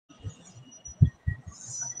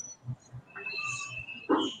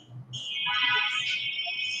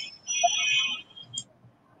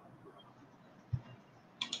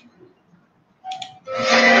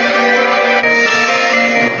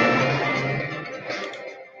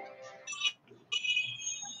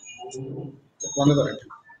বন্ধ করেন।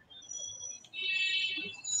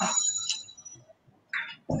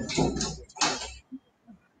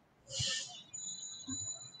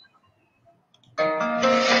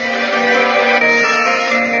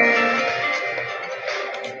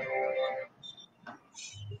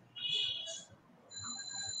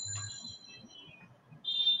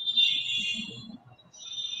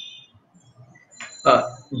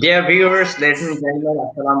 Dear viewers, ladies and gentlemen,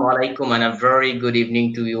 Assalamu alaikum and a very good evening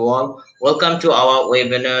to you all. Welcome to our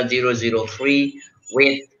webinar 003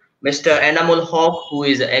 with Mr. Enamul Haq, who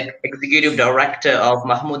is Executive Director of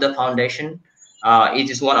Mahmuda Foundation. It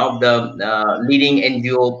is one of the leading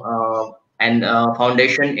NGO and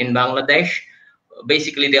foundation in Bangladesh.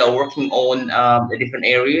 Basically, they are working on the different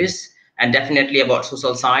areas and definitely about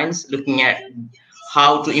social science, looking at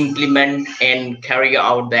how to implement and carry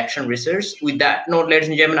out the action research. With that note, ladies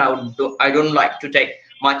and gentlemen, I don't like to take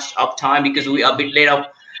much of time because we are a bit late of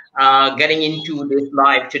getting into this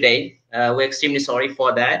live today. We're extremely sorry for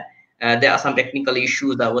that. There are some technical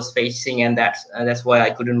issues I was facing, and that's why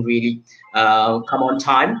I couldn't really come on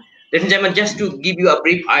time. Ladies and gentlemen, just to give you a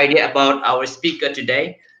brief idea about our speaker today,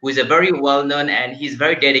 who is a very well-known and he's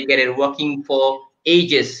very dedicated, working for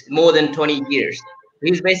ages, more than 20 years.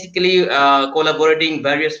 He's basically collaborating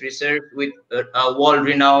various research with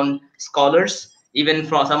world-renowned scholars, even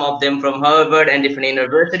from some of them from Harvard and different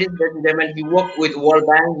universities. He worked with World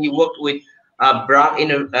Bank. He worked with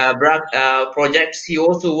BRAC projects. He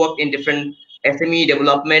also worked in different SME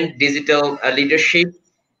development, digital leadership,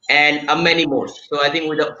 and many more. So I think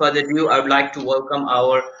without further ado, I would like to welcome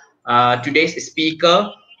our today's speaker,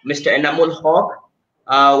 Mr. Enamul Haq.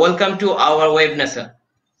 Welcome to our webinar, sir.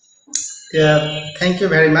 Yeah, thank you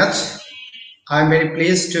very much. I'm very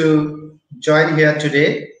pleased to join here today.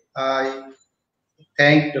 I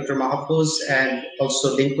thank Dr. Mahfuz and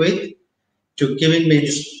also Linkwith to giving me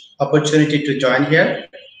this opportunity to join here.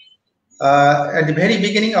 At the very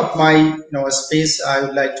beginning of my space, I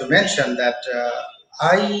would like to mention that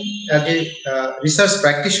I, as a research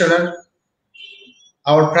practitioner,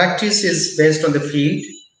 our practice is based on the field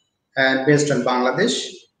and based on Bangladesh.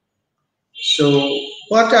 So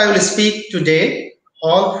what I will speak today,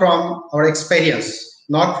 all from our experience,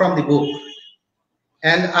 not from the book.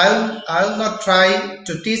 And I'll not try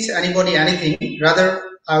to teach anybody anything. Rather,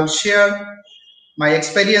 I'll share my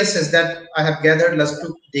experiences that I have gathered last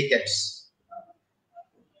 2 decades.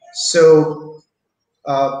 So,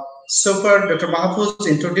 so far, Dr. Mahfuz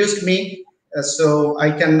introduced me, so I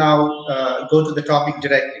can now go to the topic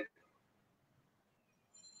directly.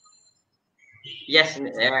 Yes,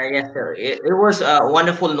 yes, sir. It was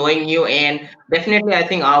wonderful knowing you, and definitely I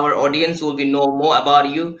think our audience will be know more about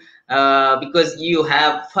you because you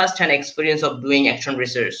have first-hand experience of doing action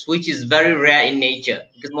research, which is very rare in nature.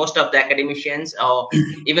 Because most of the academicians, or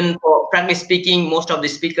even frankly speaking, most of the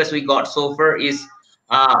speakers we got so far is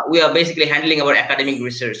we are basically handling our academic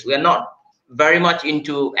research. We are not very much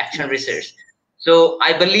into action research. So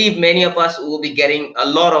I believe many of us will be getting a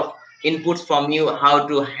lot of inputs from you, how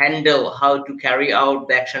to handle, how to carry out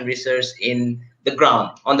the action research in the ground,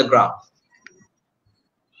 on the ground.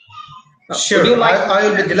 Sure, I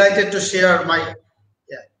will be delighted to share my,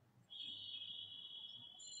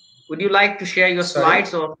 Would you like to share your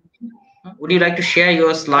slides, or would you like to share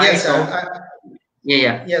your slides?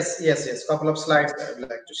 Yes, yes, couple of slides I would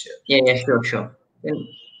like to share. Yeah, sure.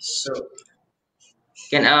 So,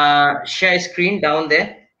 can share screen down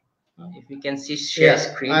there? If you can see share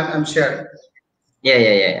screen. I'm sharing.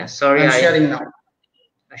 Yeah. Sorry, I'm sharing now.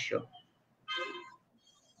 Sure.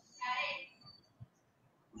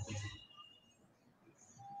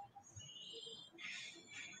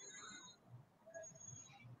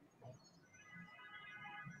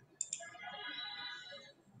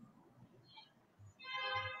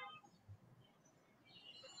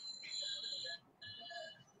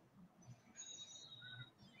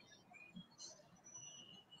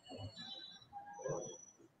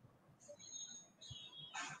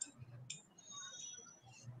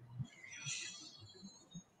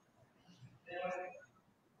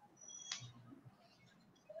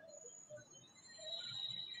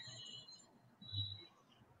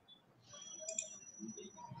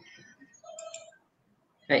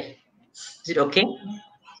 Hey, is it okay?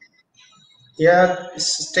 Yeah,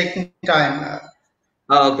 it's taking time.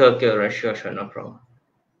 Okay, right, sure, no problem.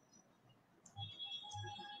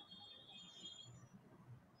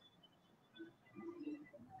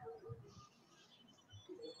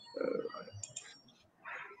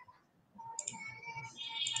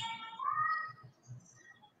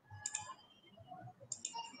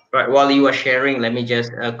 Right, while you are sharing, let me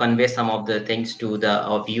just convey some of the things to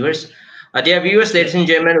our viewers. Dear viewers, ladies and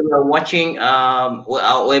gentlemen, we are watching our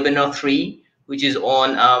webinar 3, which is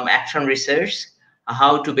on action research,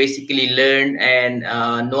 how to basically learn and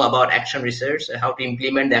know about action research, how to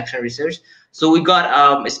implement the action research. So we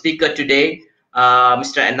got a speaker today,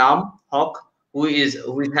 Mr. Enam Hawk, who is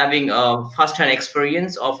having a first-hand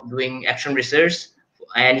experience of doing action research,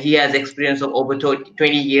 and he has experience of over 20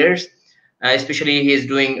 years. Especially, he is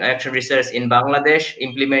doing action research in Bangladesh,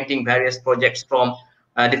 implementing various projects from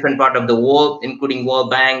different part of the world, including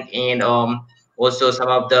World Bank and also some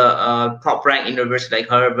of the top-ranked universities like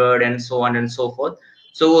Harvard and so on and so forth.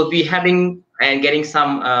 So we'll be having and getting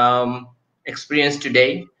some experience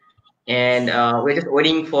today, and we're just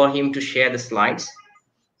waiting for him to share the slides.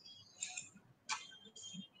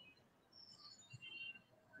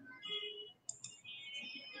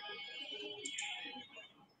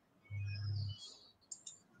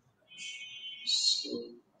 So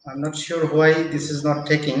I'm not sure why this is not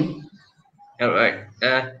taking. All right.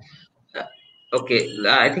 Okay.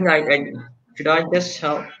 I think I should I just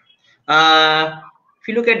help. If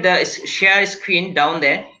you look at the share screen down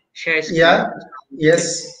there, share screen. Yeah.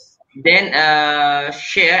 Yes. Then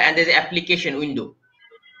share, and there's the application window.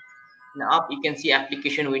 Now up you can see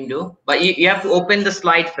application window, but you have to open the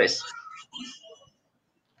slide first.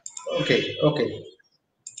 Okay. Okay.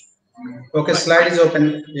 Okay. Slide is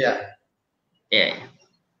open. Yeah. Yeah.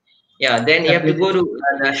 Yeah. Then you have to go to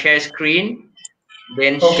the share screen.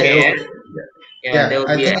 Then share. Okay. Yeah. There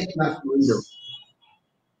will be a window.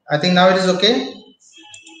 I think now it is okay.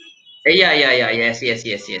 Yeah. Yes.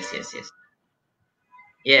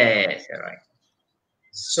 Yes. All right.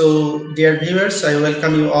 So, dear viewers, I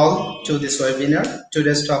welcome you all to this webinar.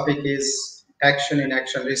 Today's topic is Action in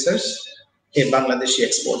Action Research, a Bangladeshi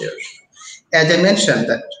exposure. As I mentioned,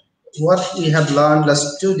 that what we have learned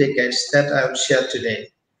last 2 decades that I will share today.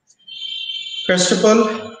 First of all,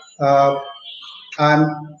 I'm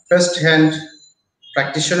first-hand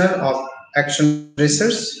practitioner of action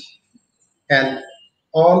research, and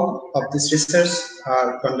all of this research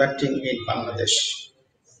are conducting in Bangladesh.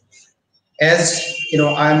 As you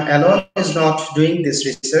know, I'm alone is not doing this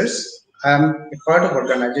research. I'm a part of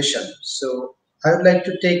organization. So I would like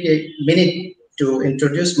to take a minute to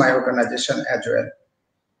introduce my organization as well.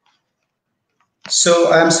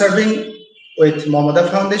 So I'm serving with Momada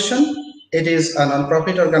Foundation. It is a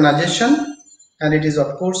non-profit organization, and it is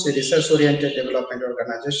of course a research-oriented development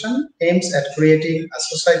organization aims at creating a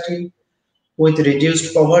society with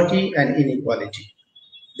reduced poverty and inequality.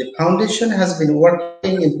 The foundation has been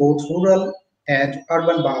working in both rural and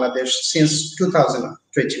urban Bangladesh since 2011.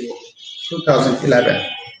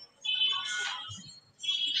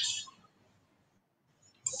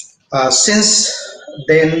 Since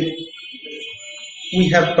then, we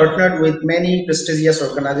have partnered with many prestigious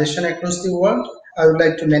organizations across the world. I would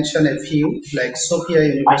like to mention a few, like Sophia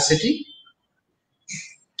University,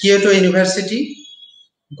 Kyoto University,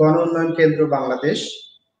 Gununnan Kendra Bangladesh,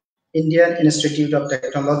 Indian Institute of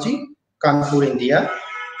Technology, Kanpur, India,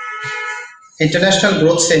 International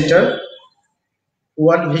Growth Center,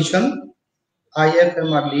 World Vision,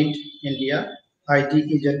 IFMR Lead India,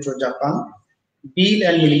 𝐼𝐷 Japan, Bill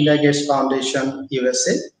and Melinda Gates Foundation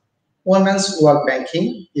USA, Women's World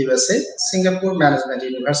Banking USA, Singapore Management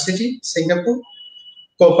University, Singapore,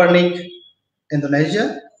 Copernic,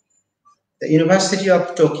 Indonesia, the University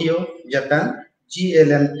of Tokyo, Japan,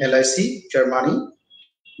 GLN-LIC, Germany,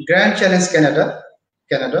 Grand Challenge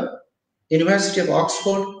Canada, University of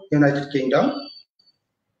Oxford, United Kingdom,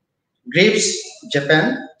 Graves,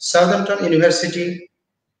 Japan, Southampton University,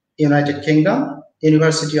 United Kingdom,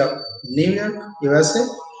 University of New York, USA,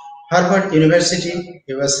 Harvard University,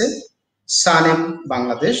 USA, Sanem,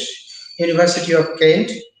 Bangladesh, University of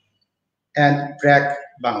Kent, and BRAC,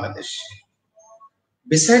 Bangladesh.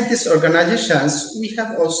 Besides these organizations, we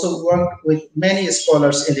have also worked with many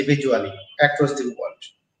scholars individually across the world.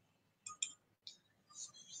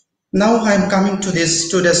 Now I am coming to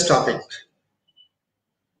today's topic,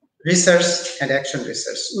 research and action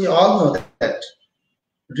research. We all know that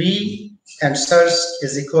re and search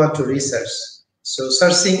is equal to research. So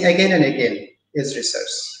searching again and again is research.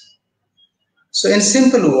 So in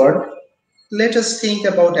simple word, let us think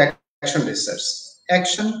about action research.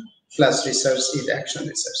 Action plus research is action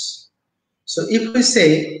research. So if we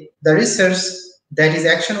say the research that is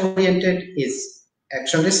action oriented is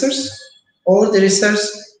action research, or the research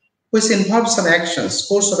which involves some actions,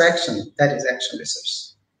 course of action, that is action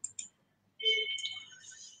research.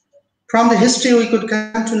 From the history, we could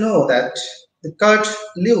come to know that Kurt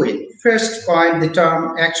Lewin first coined the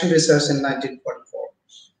term action research in 1944.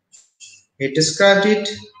 He described it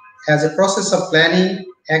as a process of planning,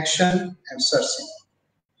 action, and searching.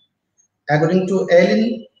 According to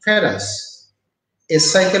Eileen Ferrance, a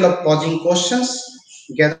cycle of posing questions,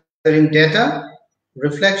 gathering data,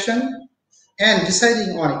 reflection, and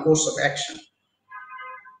deciding on a course of action.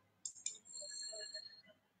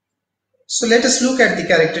 So let us look at the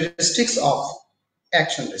characteristics of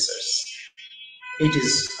action research. It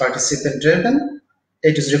is participant driven,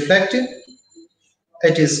 it is reflective,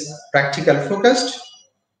 it is practical focused,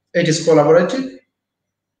 it is collaborative,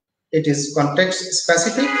 it is context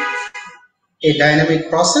specific, a dynamic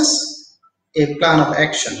process, a plan of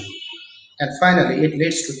action, and finally it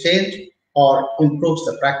leads to change or improves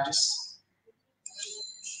the practice.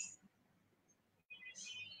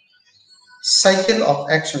 Cycle of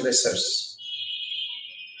action research.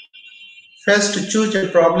 First, to choose a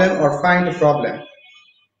problem or find a problem,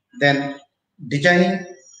 then designing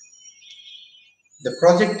the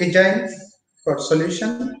project design for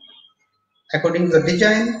solution. According to the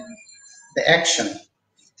design, the action.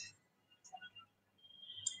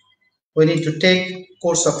 We need to take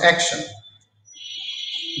course of action.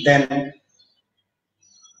 Then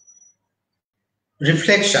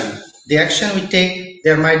reflection. The action we take,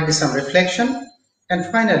 there might be some reflection. And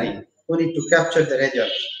finally, we need to capture the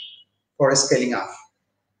result for scaling up.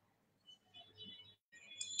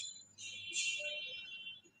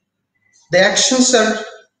 The actions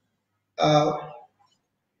are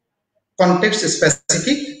context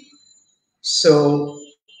specific. So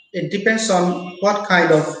it depends on what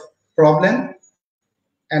kind of problem,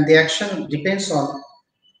 and the action depends on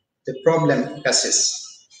the problem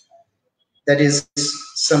basis. That is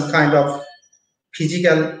some kind of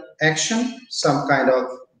physical action, some kind of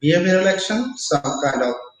behavioral action, some kind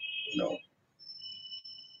of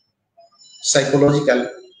psychological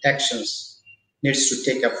actions needs to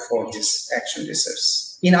take up for this action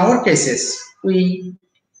research. In our cases, we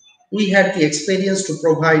had the experience to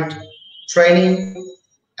provide training,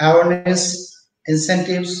 awareness,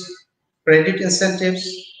 incentives, credit incentives,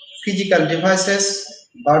 physical devices,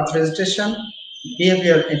 birth registration,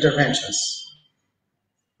 behavior interventions.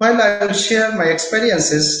 While I will share my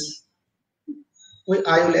experiences,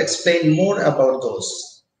 I will explain more about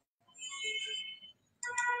those.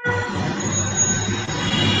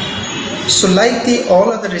 So like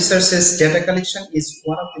all other researches, data collection is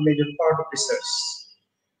one of the major part of research.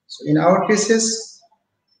 So in our cases,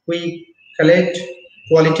 we collect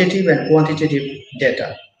qualitative and quantitative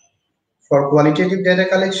data. For qualitative data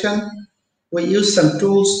collection, we use some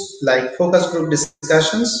tools like focus group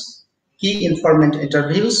discussions, key informant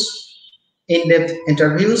interviews, in-depth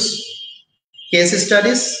interviews, case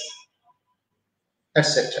studies,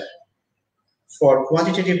 etc. For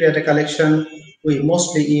quantitative data collection, we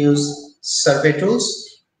mostly use survey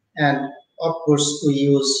tools, and of course we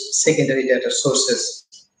use secondary data sources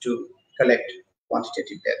to collect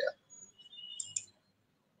quantitative data.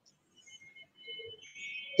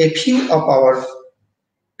 A few of our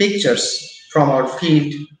pictures from our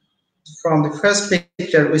field. From the first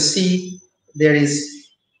picture, we see there is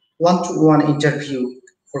one-to-one interview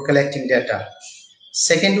for collecting data.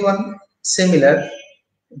 Second one, similar,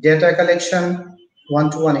 data collection,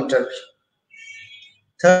 one-to-one interview.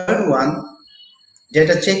 Third one,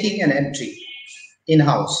 data checking and entry,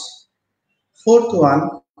 in-house. Fourth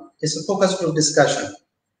one is a focus group discussion.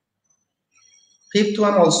 Fifth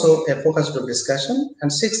one also a focus group discussion.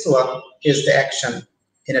 And sixth one is the action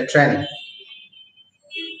in a training.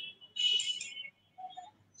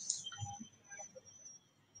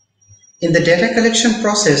 In the data collection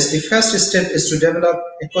process, the first step is to develop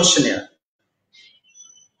a questionnaire.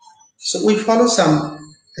 So we follow some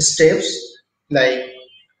steps, like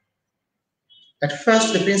at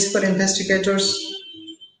first the principal investigators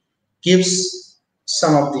gives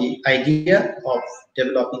some of the idea of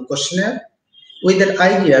developing questionnaire. With that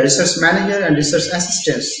idea, research manager and research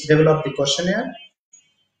assistants develop the questionnaire.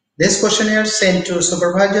 This questionnaire is sent to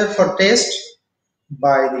supervisor for test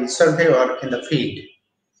by the surveyor in the field.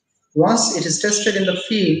 Once it is tested in the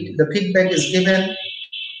field, the feedback is given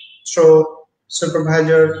through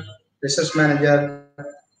supervisor, research manager,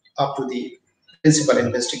 up to the principal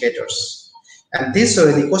investigators. And this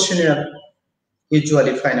way the questionnaire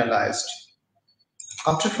usually finalized.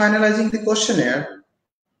 After finalizing the questionnaire,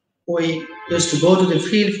 we used to go to the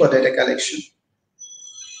field for data collection.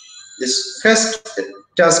 This first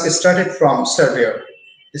task is started from surveyor.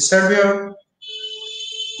 The surveyor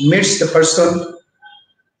meets the person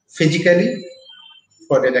physically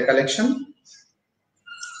for data collection.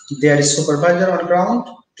 There is supervisor on ground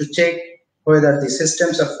to check whether the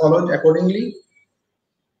systems are followed accordingly,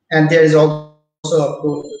 and there is also of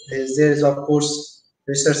course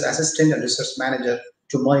research assistant and research manager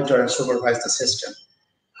to monitor and supervise the system.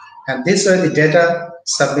 And this way the data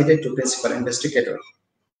submitted to principal investigator.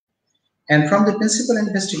 And from the principal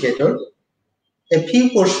investigator, a few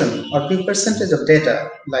portion or few percentage of data,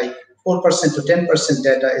 like 4% to 10%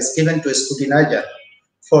 data, is given to a scrutinizer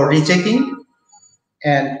for rechecking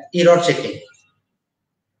and error checking.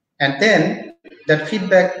 And then that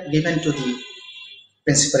feedback given to the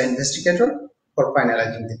principal investigator for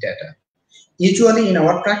finalizing the data. Usually in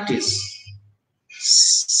our practice,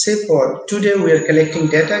 say for today we are collecting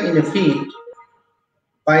data in a field,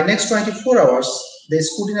 by next 24 hours, the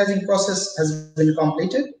scrutinizing process has been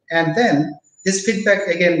completed, and then this feedback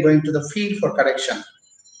again going to the field for correction.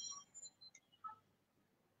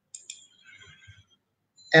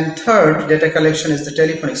 And third, data collection is the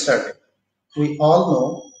telephonic survey. We all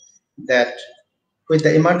know that with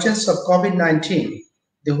the emergence of COVID-19,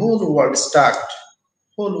 the whole world stuck,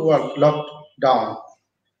 whole world locked down.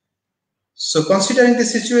 So considering the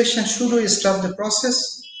situation, should we stop the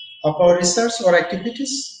process of our research or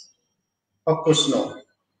activities? Of course, no.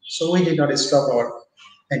 So we did not stop our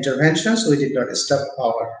interventions, we did not stop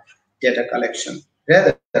our data collection.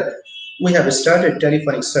 Rather, we have started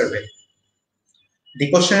telephonic survey. The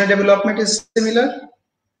questionnaire development is similar,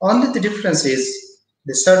 only the difference is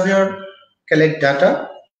the surveyor collect data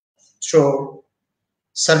through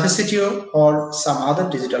Servicitio or some other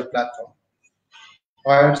digital platform,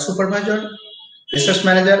 where supervisor, research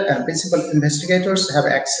manager, and principal investigators have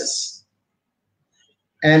access,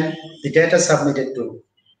 and the data submitted to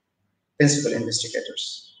principal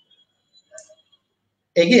investigators.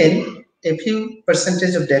 Again, a few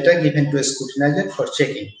percentage of data given to a scrutinizer for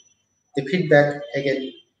checking. The feedback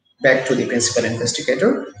again back to the principal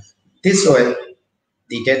investigator. This way,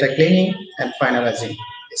 the data cleaning and finalizing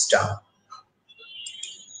is done.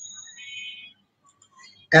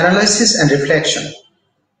 Analysis and reflection.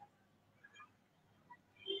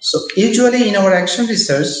 So usually in our action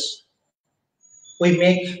research, we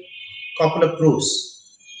make a couple of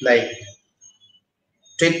groups like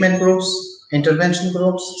treatment groups, intervention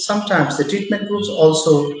groups. Sometimes the treatment groups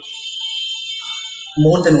also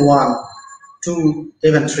more than 1, 2,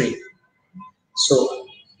 even 3. So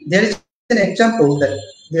there is an example that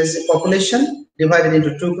there's a population divided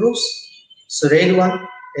into 2 groups. So red one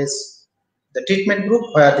is the treatment group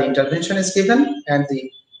where the intervention is given, and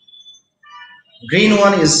the green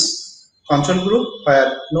one is control group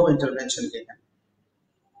where no intervention given.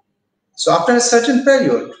 So after a certain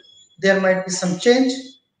period, there might be some change,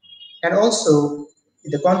 and also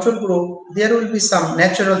in the control group, there will be some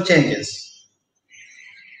natural changes.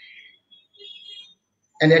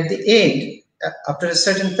 And at the end, after a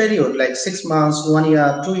certain period, like 6 months, 1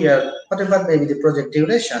 year, 2 years, whatever may be the project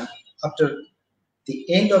duration, after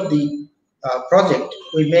the end of the project,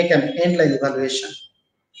 we make an end-line evaluation,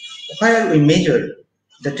 where we measure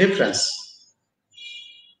the difference.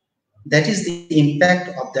 That is the impact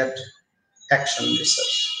of that action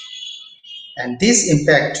research. And this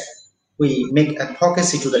impact, we make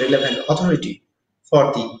advocacy to the relevant authority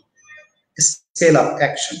for the scale-up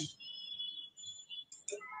action.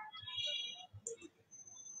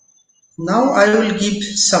 Now I will give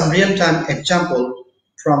some real-time example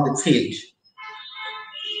from the field.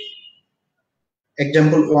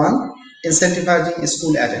 Example 1, incentivizing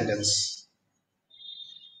school attendance.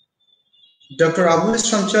 Dr.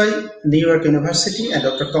 Abhishek Choi, New York University, and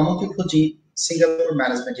Dr. 𝐃𝐞𝐚𝐫 Singapore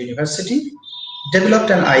Management University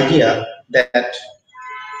developed an idea that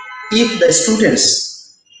if the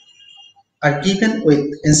students are given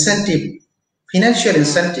with incentive, financial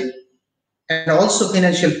incentive, and also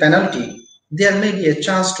financial penalty, there may be a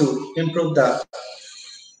chance to improve the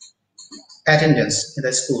attendance in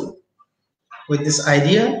the school. With this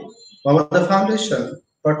idea, the foundation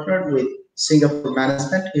partnered with Singapore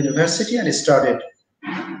Management University and started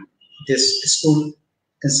this school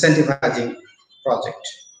incentivizing project.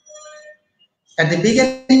 At the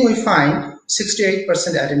beginning, we find 68%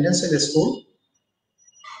 attendance in the school,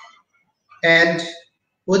 and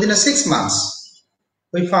within 6 months,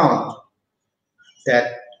 we found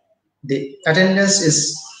that the attendance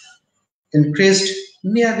is increased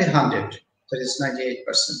nearly 100, that is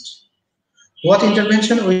 98%. What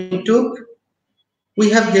intervention we took?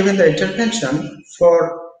 We have given the intervention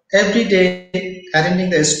for every day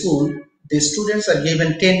attending the school, the students are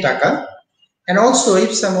given 10 taka, and also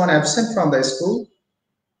if someone absent from the school,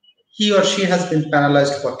 he or she has been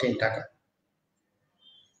penalized for 10 taka.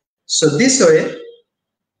 So this way,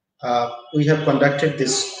 we have conducted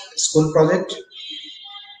this school project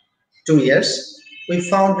 2 years. We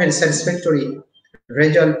found very satisfactory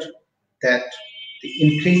result that the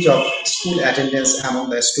increase of school attendance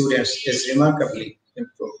among the students is remarkably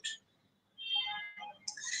improved.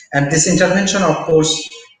 And this intervention, of course,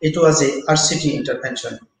 It was a RCT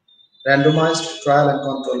intervention, randomized trial and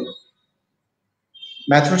control.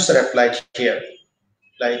 Methods are applied here.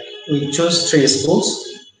 Like we chose 3 schools.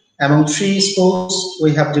 Among 3 schools,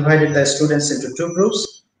 we have divided the students into 2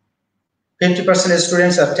 groups. 50%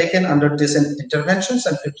 students are taken under these interventions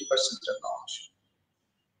and 50% are not.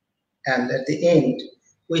 And at the end,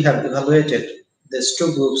 we have evaluated these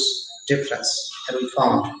 2 groups' difference, and we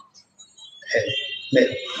found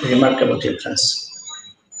a remarkable difference.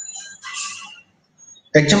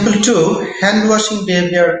 Example 2, hand washing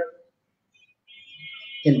behavior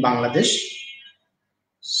in Bangladesh.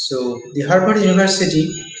 So the Harvard University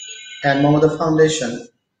and Mohammed Foundation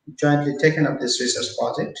jointly taken up this research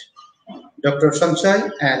project. Dr.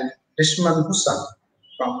 Sanjay and Rishman Hussain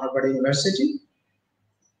from Harvard University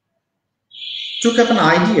took up an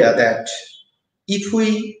idea that if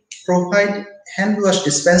we provide hand wash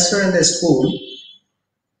dispenser in the school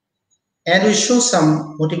and we show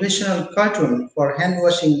some motivational cartoon for hand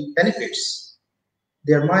washing benefits,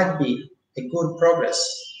 there might be a good progress.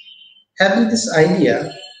 Having this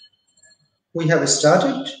idea, we have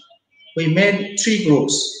started. We made 3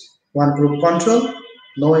 groups. 1 group control,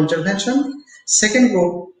 no intervention. 2nd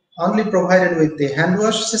group only provided with the hand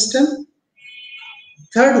wash system.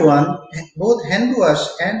 3rd one, both hand wash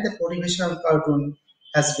and the motivational cartoon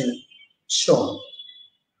has been shown.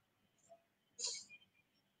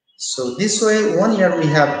 So this way, 1 year we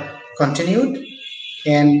have continued,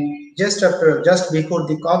 and just before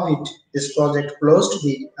the COVID, this project closed.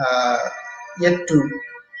 We yet to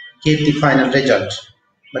get the final result,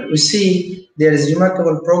 but we see there is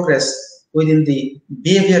remarkable progress within the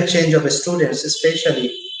behavior change of students,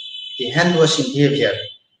 especially the hand washing behavior.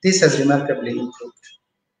 This has remarkably improved.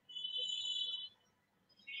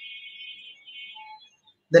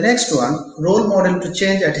 The next one, role model to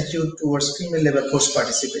change attitude towards female labor force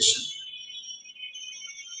participation.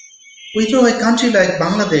 We know a country like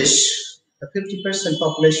Bangladesh, a 50%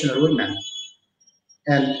 population are women,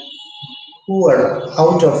 and who are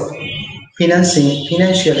out of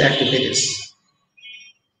financial activities.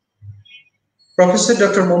 Professor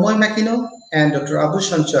Dr. Momoy Makino and Dr. Abu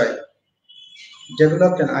Sanchai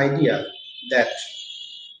developed an idea that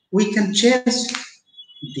we can change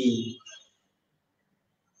the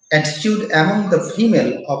attitude among the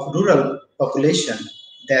female of rural population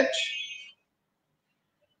that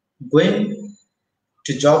going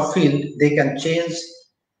to job field, they can change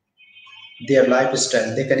their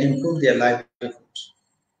lifestyle, they can improve their livelihood.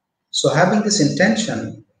 So having this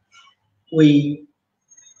intention, we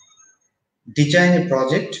design a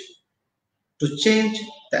project to change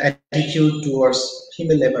the attitude towards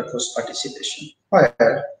female labor force participation,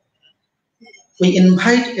 where we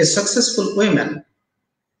invite a successful woman,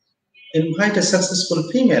 invite a successful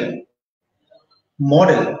female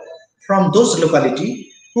model from those localities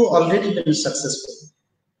who already been successful.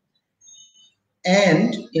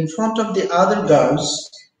 And in front of the other girls,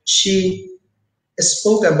 she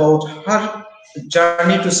spoke about her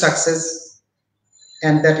journey to success,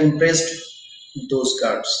 and that impressed those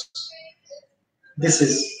girls. This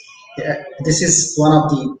is one of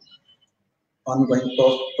the ongoing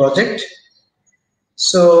project.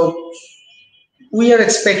 So we are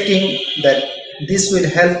expecting that this will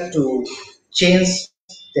help to change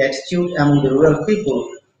the attitude among the rural people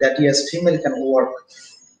that yes, female can work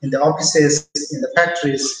in the offices, in the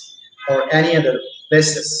factories, or any other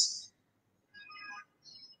places.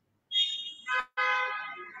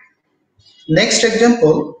 Next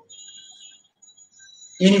example,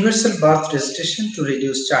 universal birth registration to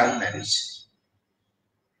reduce child marriage.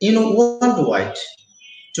 You know, worldwide,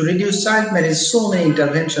 to reduce child marriage, so many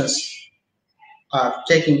interventions are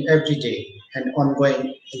taking every day and ongoing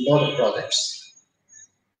a lot of projects.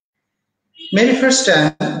 Maybe first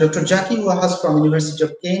time, Dr. Jackie Wahas from University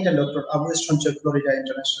of Kent and Dr. Abu Sanchai, Florida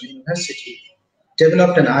International University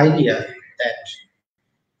developed an idea that,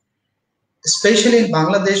 especially in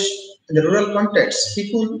Bangladesh, in the rural context,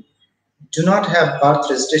 people do not have birth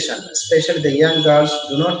registration, especially the young girls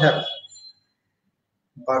do not have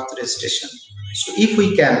birth registration. So if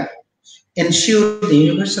we can ensure the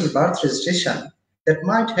universal birth registration, that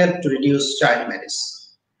might help to reduce child marriage.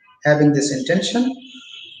 Having this intention,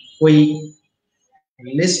 we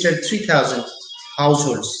listed 3,000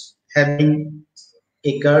 households having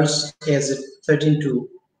a girls aged 13 to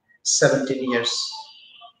 17 years.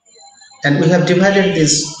 And we have divided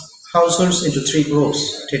these households into 3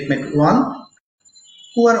 groups. Treatment 1,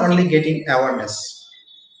 who are only getting awareness.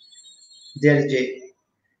 There is a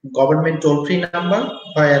government toll-free number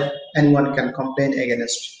where anyone can complain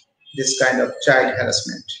against this kind of child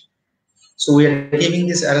harassment. So we are giving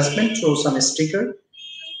this harassment through some sticker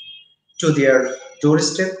to their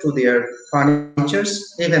doorstep to their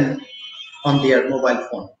furnitures, even on their mobile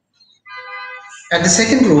phone. And the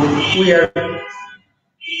second group, we are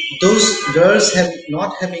those girls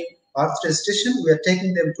not having birth registration, we are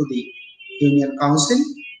taking them to the Union Council,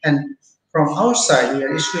 and from our side, we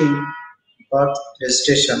are issuing birth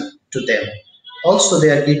registration to them. Also, they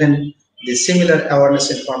are given the similar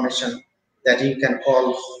awareness information that you can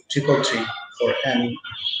call 333 for any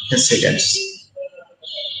incidents.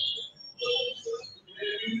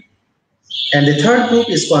 And the third group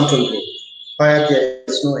is control group, where there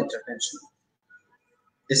is no intervention.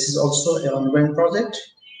 This is also an ongoing project.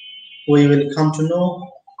 We will come to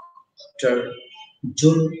know after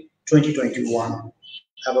June 2021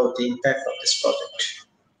 about the impact of this project.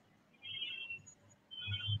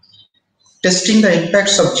 Testing the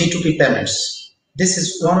impacts of G2P payments. This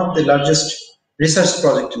is one of the largest research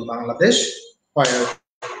projects in Bangladesh, where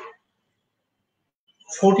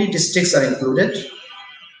 40 districts are included.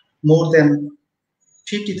 More than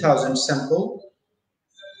 50,000 samples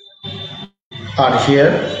are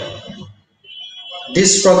here.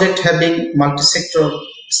 This project having multi-sector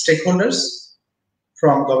stakeholders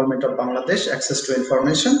from Government of Bangladesh, Access to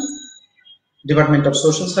Information, Department of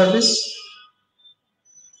Social Service,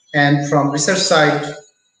 and from research side,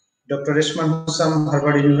 Dr. Reshman Hussam,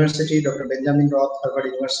 Harvard University, Dr. Benjamin Roth, Harvard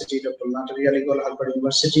University, Dr. Natalia Ligol, Harvard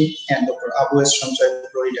University, and Dr.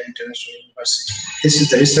 𝐿 Florida International University. This is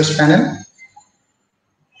the research panel.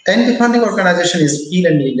 And the funding organization is Bill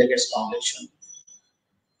and Melinda Gates Foundation.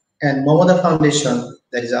 And Momoda Foundation,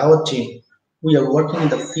 that is our team, we are working in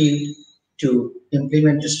the field to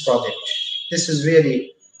implement this project. This is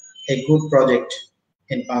really a good project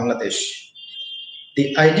in Bangladesh.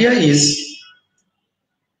 The idea is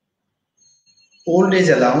old age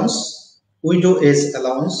allowance, widow age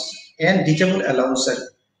allowance, and disabled allowance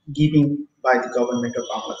are given by the government of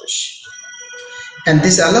Bangladesh. And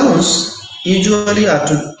this allowance usually are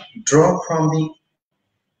to draw from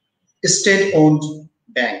the state-owned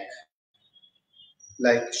bank,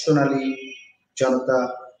 like Sonali,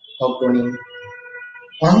 Janata, Agrani,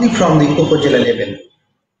 only from the Upazila level,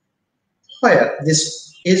 where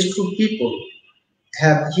this age group people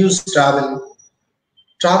have huge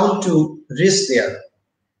travel to reach there,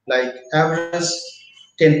 like average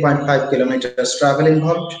 10.5 kilometers travel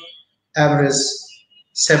involved, average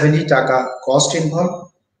 70 taka cost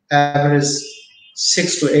involved, average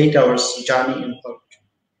 6 to 8 hours journey involved.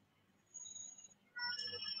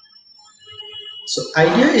 So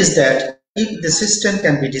idea is that if the system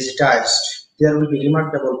can be digitized, there will be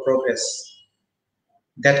remarkable progress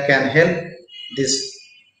that can help this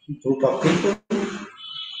group of people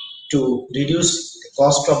to reduce the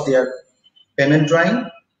cost of their payment drawing,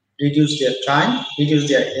 reduce their time, reduce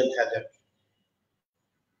their health hazard.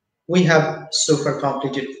 We have so far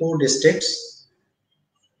completed 4 districts,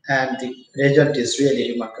 and the result is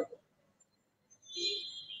really remarkable.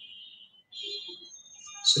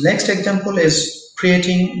 So next example is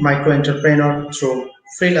creating micro-entrepreneur through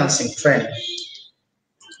freelancing training.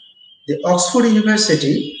 The Oxford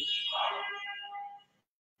University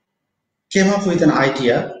came up with an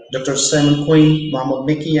idea, Dr. Simon Quinn, Mohammed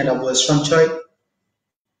Miki, and Abu Shanchoy.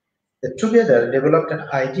 They together developed an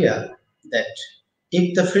idea that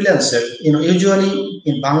if the freelancer, usually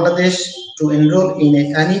in Bangladesh, to enroll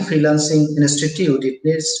in any freelancing institute, it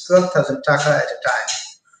needs 12,000 taka at a time.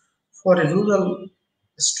 For a rural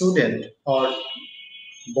student or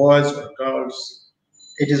boys or girls,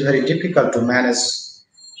 it is very difficult to manage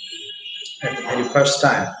at the very first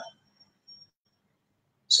time.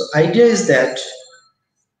 So idea is that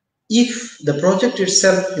if the project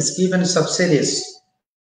itself is given subsidies,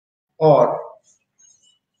 or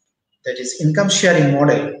that is income sharing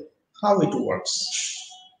model, how it works.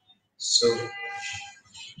 So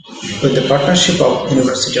with the partnership of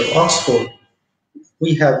University of Oxford,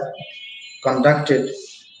 we have conducted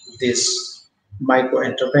this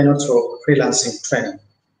micro-entrepreneur through freelancing training.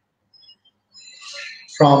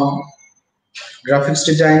 From graphics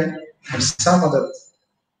design and some other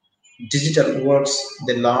digital works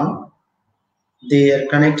they learn, they are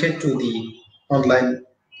connected to the online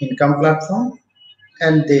income platform,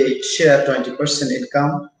 and they share 20%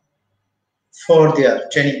 income for their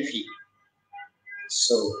training fee.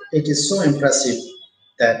 So it is so impressive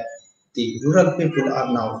that the rural people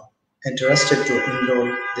are now interested to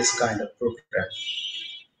enroll this kind of program.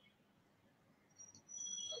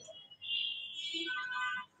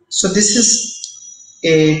 So this is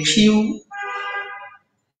a few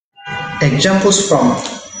examples from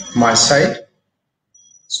my side.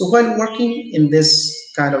 So while working in this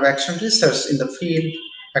kind of action research in the field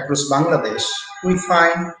across Bangladesh, we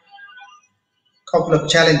find a couple of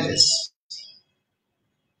challenges.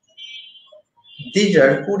 These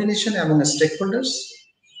are coordination among stakeholders,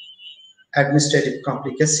 administrative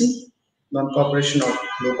complicacy, non-cooperation of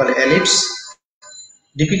local elites,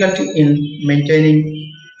 difficulty in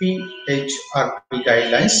maintaining PHRP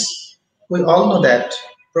guidelines. We all know that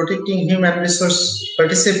protecting human resource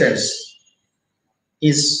participants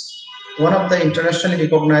is one of the internationally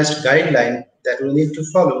recognized guidelines that we need to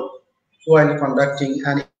follow while conducting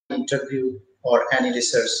any interview or any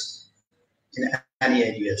research in any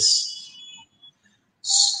areas.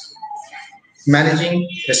 Managing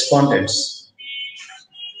respondents,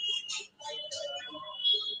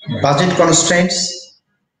 budget constraints,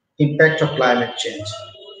 impact of climate change.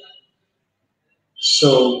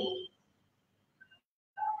 So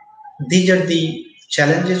these are the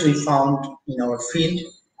challenges we found in our field.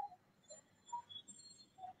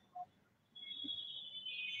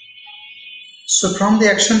 So from the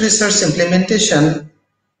action research implementation,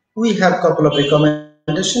 we have a couple of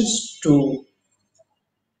recommendations to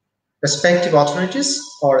respective authorities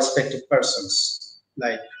or respective persons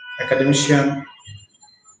like academician,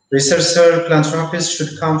 researcher, philanthropists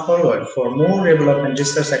should come forward for more development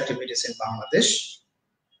research activities in Bangladesh.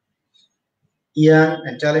 Young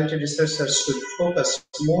and talented researchers should focus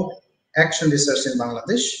more action research in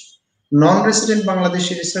Bangladesh. Non-resident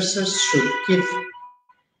Bangladeshi researchers should keep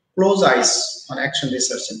close eyes on action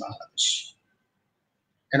research in Bangladesh.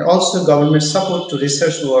 And also government support to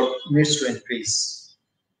research work needs to increase.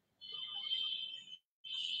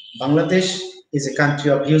 Bangladesh is a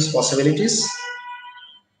country of huge possibilities.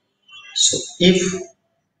 So if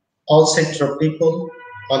all sector of people,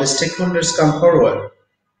 all the stakeholders come forward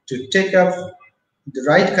to take up the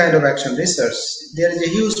right kind of action research, there is a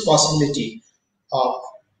huge possibility of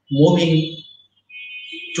moving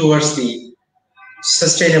towards the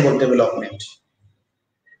sustainable development.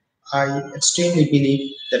 I extremely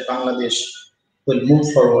believe that Bangladesh will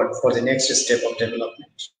move forward for the next step of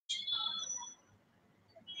development.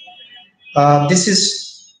 This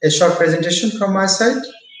is a short presentation from my side.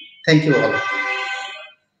 Thank you all.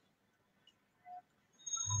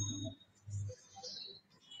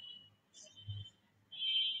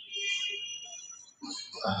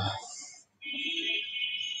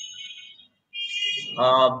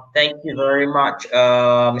 Thank you very much,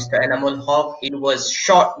 Mr. Enamul Haq. It was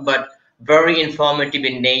short but very informative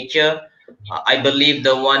in nature. I believe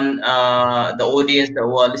the audience that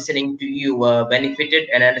were listening to you benefited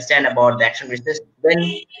and understand about the action research.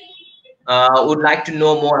 Then would like to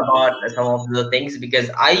know more about some of the things, because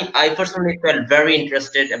I personally felt very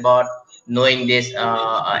interested about knowing this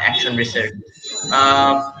action research.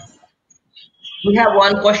 We have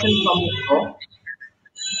one question from the floor.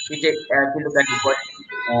 We look at the question.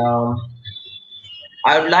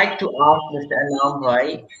 I would like to ask Mr. Anam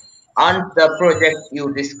Bhai, aren't the project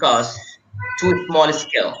you discussed too small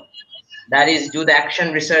scale? That is, do the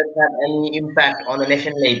action research have any impact on the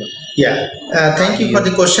nation level? Yeah, thank you for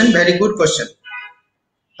the question. Very good question.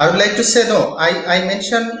 I would like to say no. I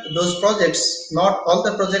mentioned those projects. Not all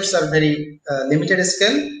the projects are very limited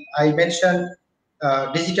scale. I mentioned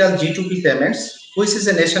digital G2P payments, which is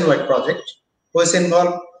a nationwide project, which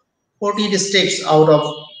involves 40 districts out of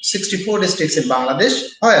 64 districts in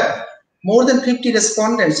Bangladesh, where more than 50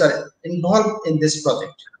 respondents are involved in this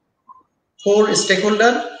project. 4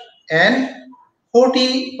 stakeholders and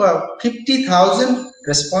 50,000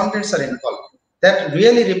 respondents are involved. That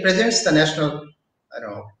really represents the national,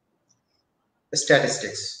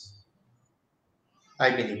 statistics, I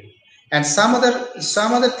believe. And some other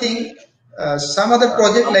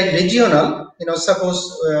project like regional,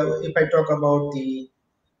 suppose if I talk about the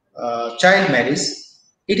child marriage,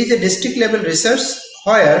 it is a district level research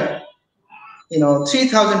where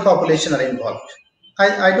 3,000 population are involved.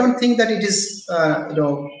 I don't think that it is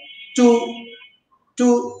too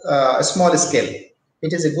small scale.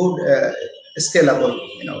 It is a good scalable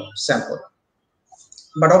sample.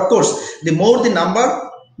 But of course, the more the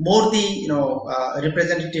number, more the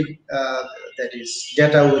representative that is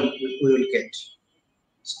data we will get.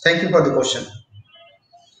 So thank you for the question.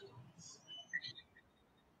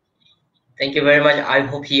 Thank you very much. I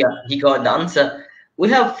hope he got the answer. We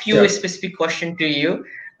have few specific questions to you.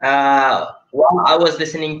 While I was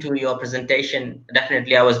listening to your presentation,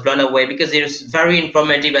 definitely I was blown away because it was very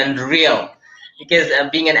informative and real. Because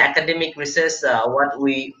being an academic researcher, what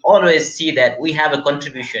we always see that we have a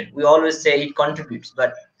contribution. We always say it contributes,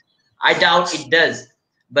 but I doubt it does.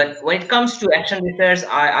 But when it comes to action research,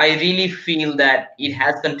 I really feel that it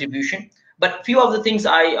has contribution. But few of the things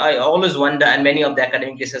I always wonder, and many of the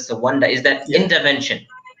academic researchers wonder, is that intervention.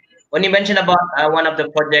 When you mentioned about one of the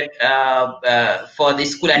project for the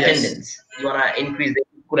school attendance, you want to increase the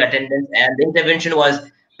school attendance, and the intervention was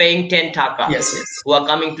paying 10 taka, yes, who are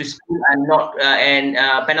coming to school and not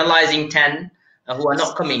penalizing 10 who are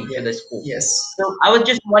not coming to the school. Yes. So I was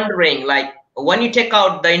just wondering, like, when you take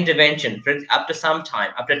out the intervention after some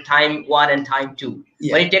time, after time 1 and time 2,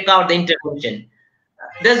 when you take out the intervention,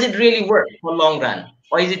 does it really work for long run,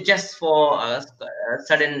 or is it just for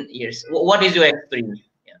certain years? What is your experience?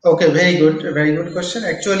 Okay, very good question.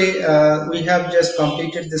 Actually, we have just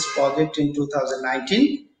completed this project in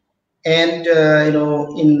 2019, and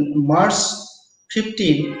in March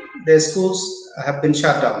 15, the schools have been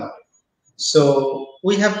shut down. So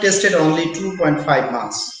we have tested only 2.5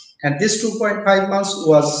 months, and this 2.5 months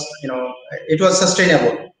was, it was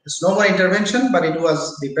sustainable. There's no more intervention, but it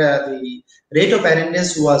was the rate of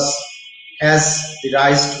attendance was as the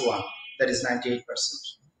raised one, that is 98%.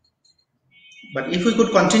 But if we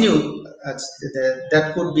could continue,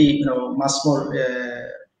 that could be much more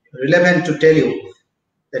relevant to tell you.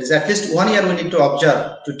 There is at least 1 year we need to observe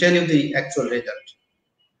to tell you the actual result.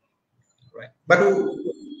 Right. But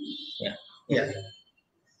yeah.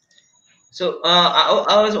 So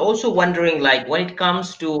I was also wondering, like, when it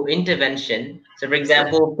comes to intervention, so for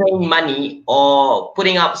example, paying money or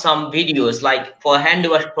putting up some videos, like for a hand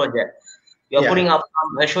wash project, you're putting up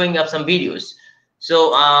showing up some videos.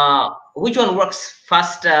 So which one works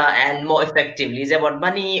faster and more effectively? Is it about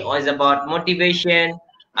money or is it about motivation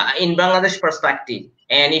in Bangladesh perspective?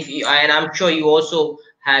 And and I'm sure you also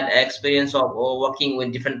had experience of working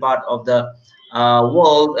with different part of the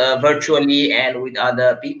world virtually and with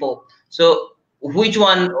other people. So which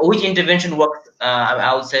intervention works,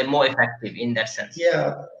 I would say, more effective in that sense?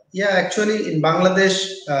 Yeah, actually in Bangladesh,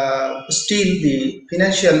 still the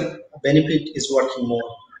financial benefit is working more.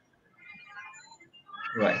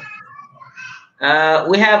 Right.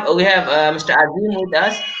 We have Mr. Azim with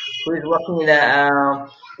us, who is working in the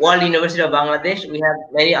World University of Bangladesh. We have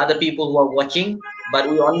many other people who are watching, but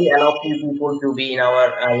we only allow few people to be in our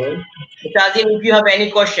room. Mr. Azim, if you have any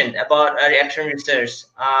question about reaction research,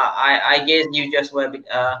 I guess you just were,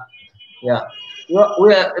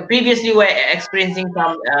 previously were experiencing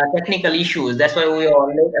some technical issues. That's why we are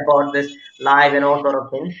late about this live and all sort of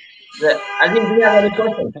things. Azim, do you have any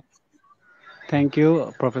questions? Thank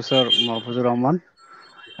you, Professor Mahfuzur Rahman,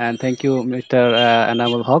 and thank you, Mr.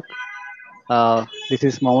 Enamul Haq. This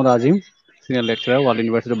is Mohammad Azim, Senior Lecturer, World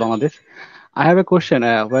University of Bangladesh. I have a question.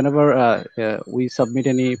 Whenever we submit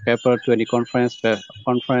any paper to any conference or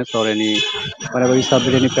whenever we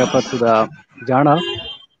submit any paper to the journal,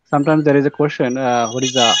 sometimes there is a question: what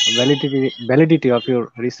is the validity of your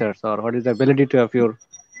research, or what is the validity of your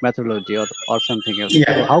methodology, or something else?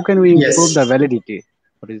 So how can we improve the validity?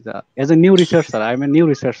 What is as a new researcher? I'm a new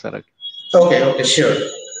researcher. Okay, sure.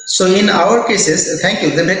 So in our cases, thank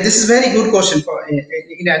you. This is a very good question for in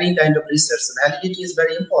any kind of research. Validity is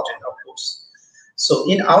very important, of course. So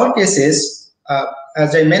in our cases,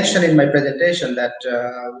 as I mentioned in my presentation, that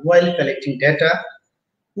while collecting data,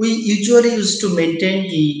 we usually used to maintain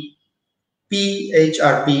the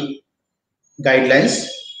PHRP guidelines,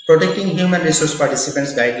 Protecting Human Resource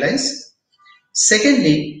Participants guidelines.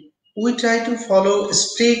 Secondly, we try to follow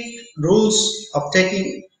strict rules of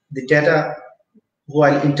taking the data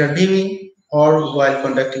while interviewing or while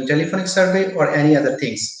conducting telephonic survey or any other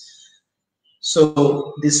things.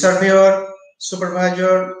 So the surveyor,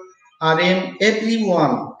 supervisor, RM,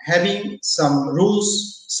 everyone having some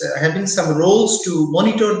rules, having some roles to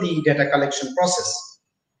monitor the data collection process.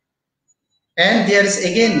 And there is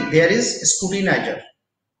a scrutinizer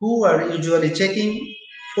who are usually checking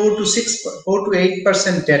 4 to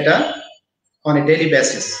 8% data on a daily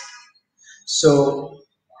basis. So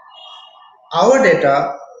our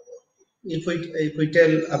data, if we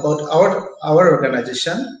tell about our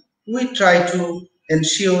organization, we try to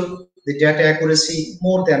ensure the data accuracy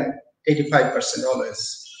more than 85% always.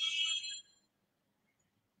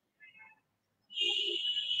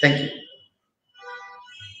 Thank you.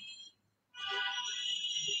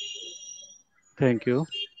 Thank you.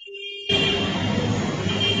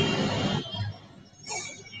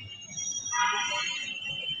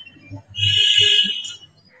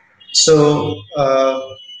 So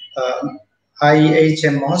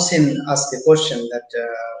𝐼HM Mohsin asked a question that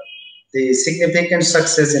the significant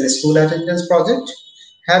success in a school attendance project,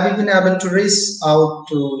 have you been able to reach out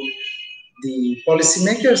to the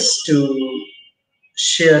policymakers to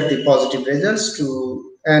share the positive results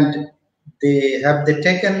and have they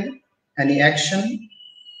taken any action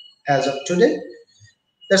as of today?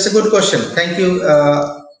 That's a good question. Thank you,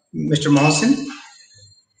 Mr. Mohsin.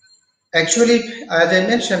 Actually, as I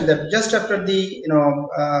mentioned, that just after the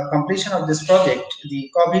completion of this project,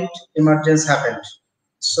 the COVID emergence happened.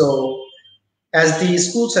 So as the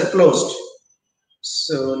schools are closed,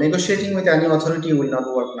 So negotiating with any authority will not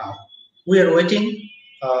work now. We are waiting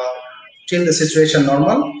till the situation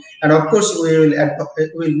normal, and of course we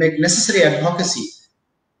will make necessary advocacy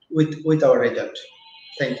with our result.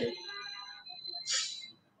 Thank you.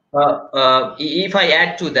 If I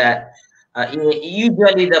add to that,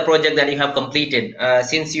 usually the project that you have completed,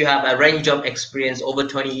 since you have a range of experience over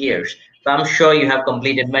 20 years, so I'm sure you have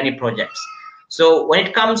completed many projects. So when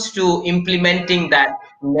it comes to implementing that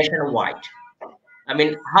nationwide, I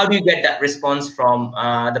mean, how do you get that response from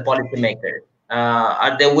the policymakers?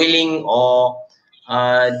 Are they willing, or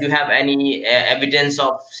do you have any evidence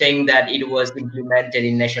of saying that it was implemented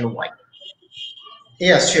in nationwide?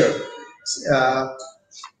 Yeah, sure.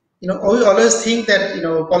 We always think that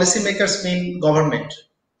policymakers mean government.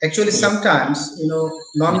 Actually, sometimes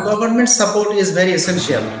non-government support is very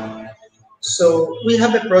essential. So we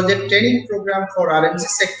have a project training program for RMG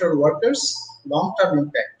sector workers, long-term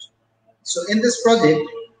impact. So in this project,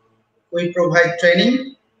 we provide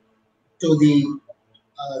training to the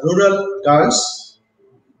rural girls,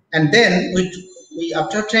 and then we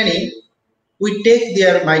after training, we take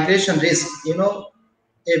their migration risk.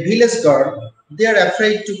 A village girl, they are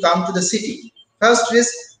afraid to come to the city. First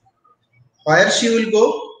risk, where she will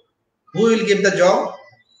go, who will give the job.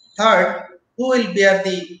 Third, who will bear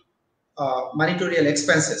the monetary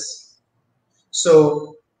expenses.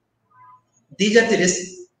 So these are the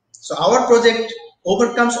risks. So our project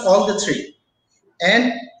overcomes all the three.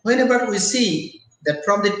 And whenever we see that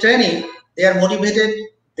from the training, they are motivated,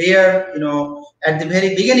 they are, at the very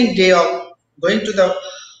beginning day of going to the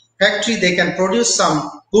factory, they can produce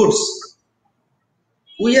some goods.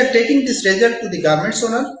 We are taking this result to the garments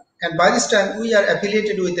owner, and by this time we are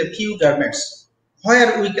affiliated with a few garments,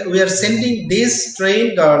 where we are sending these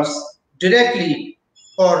trained girls directly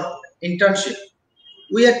for internship.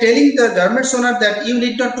 We are telling the garments owner that you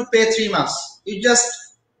need not to pay 3 months. You just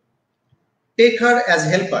take her as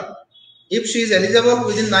helper. If she is eligible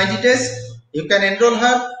within 90 days, you can enroll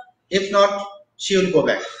her. If not, she will go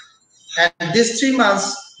back. And these 3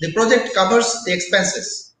 months, the project covers the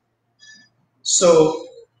expenses. So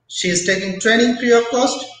she is taking training free of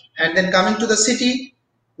cost, and then coming to the city,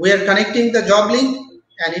 we are connecting the job link,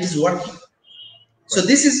 and it is working. So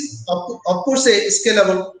this is of course a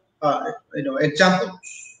scalable example.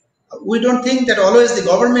 We don't think that always the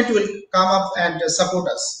government will come up and support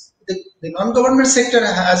us. The non-government sector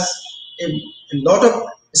has a lot of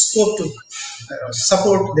scope to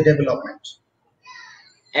support the development.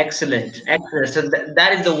 Excellent, excellent. So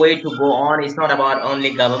that is the way to go on. It's not about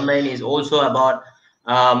only government. It's also about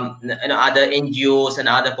other NGOs and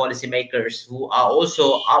other policymakers who are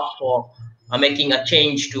also up for making a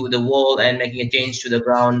change to the world and making a change to the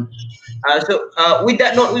ground. So with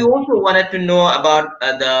that note, we also wanted to know about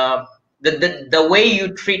the way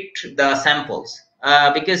you treat the samples,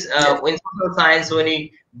 because in social science, when you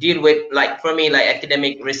deal with, like for me, like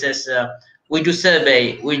academic research, we do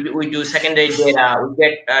survey, we do secondary data, we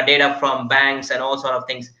get data from banks and all sort of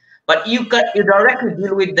things. But you directly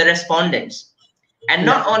deal with the respondents, and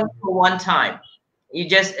not only for one time. You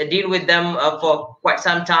just deal with them for quite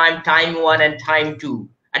some time, time 1 and time 2.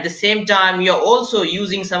 At the same time, you're also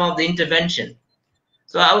using some of the intervention.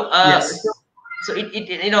 So, so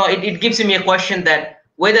it gives me a question that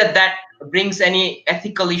whether that brings any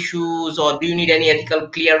ethical issues, or do you need any ethical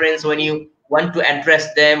clearance when you want to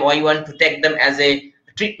address them, or you want to take them as a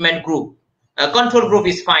treatment group. A control group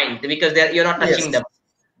is fine because you're not touching them.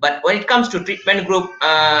 But when it comes to treatment group,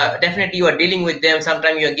 definitely you are dealing with them.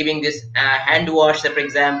 Sometimes you are giving this hand wash, for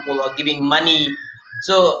example, or giving money.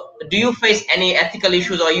 So do you face any ethical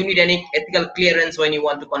issues, or you need any ethical clearance when you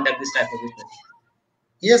want to conduct this type of research?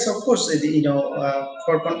 Yes, of course.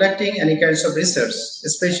 For conducting any kinds of research,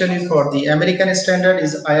 especially for the American standard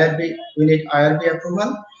is IRB, we need IRB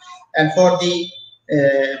approval, and for the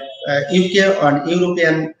UK and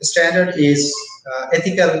European standard is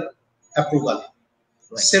ethical approval.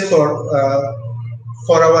 So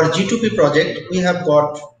for our G2P project, we have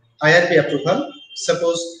got IRB approval.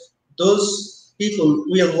 Suppose those people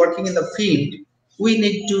we are working in the field, we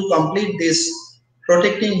need to complete this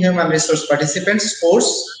Protecting Human Resource Participants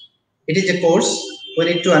course. It is a course. We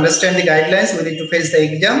need to understand the guidelines. We need to face the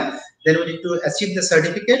exam. Then we need to achieve the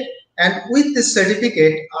certificate. And with this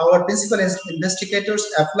certificate, our principal investigators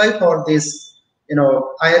apply for this,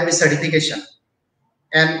 IRB certification.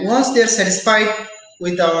 And once they are satisfied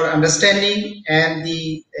with our understanding and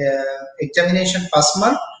the examination pass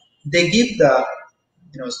mark, they give the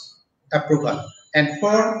approval. And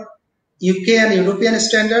for UK and European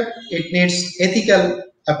standard, it needs ethical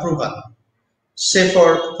approval. Say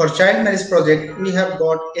for child marriage project, we have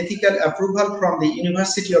got ethical approval from the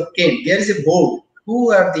University of Kent. There is a board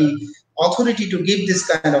who are the authority to give this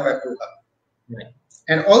kind of approval. Right.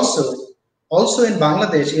 And also in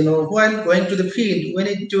Bangladesh, while going to the field, we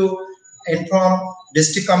need to inform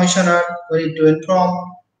district commissioner, we need to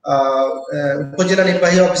inform cordially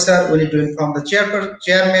officer, we need to inform the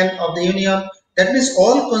chairman of the union. That means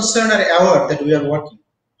all concerned are aware that we are working.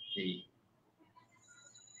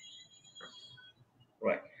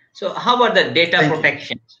 Right. So how about the data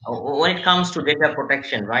protection? When it comes to data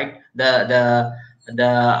protection, right? The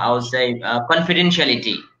I would say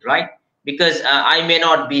confidentiality, right? Because I may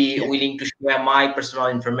not be willing to share my personal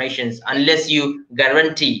information unless you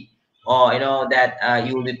guarantee or that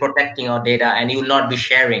you will be protecting our data and you will not be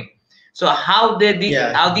sharing. So how these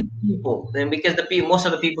people, because most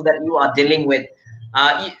of the people that you are dealing with,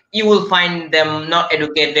 you will find them not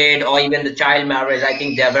educated, or even the child marriage. I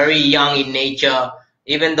think they are very young in nature.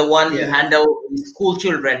 Even the one who handle school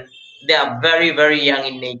children, they are very, very young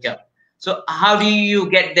in nature. So how do you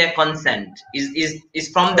get their consent? Is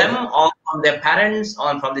from them, or from their parents,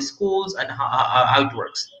 or from the schools, and how it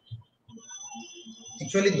works?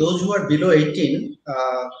 Actually, those who are below 18,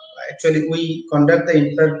 actually we conduct the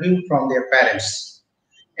interview from their parents.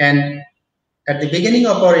 And at the beginning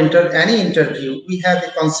of our any interview, we have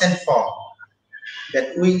a consent form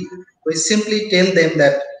that we simply tell them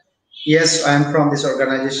that, yes, I am from this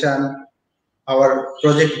organization, our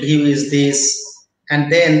project view is this,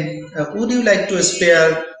 and then would you like to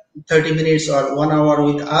spare 30 minutes or 1 hour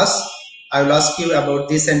with us? I will ask you about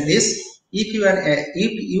this and this. If you are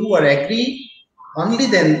agree, only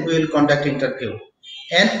then we will conduct interview.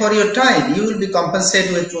 And for your time, you will be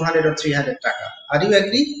compensated with 200 or 300 taka. Are you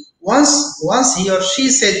agree? Once he or she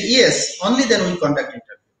said yes, only then we conduct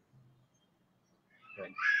interview.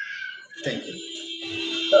 Right. Thank you.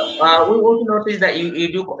 We also notice that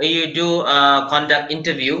you do conduct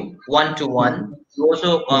interview one-to-one. You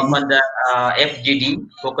also conduct FGD,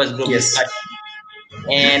 focus group discussion,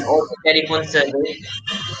 and also telephone survey.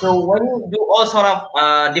 So when you do all sort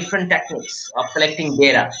of different techniques of collecting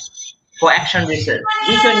data for action research,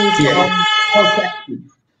 which one you found more effective?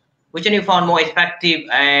 Which one you found more effective?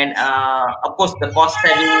 And of course, the cost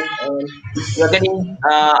saving, and you're getting.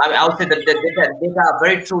 I would say that the data are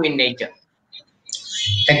very true in nature.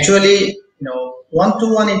 Actually,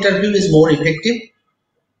 one-to-one interview is more effective,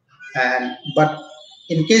 but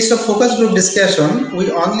in case of focus group discussion, we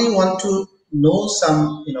only want to know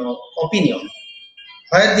some opinion.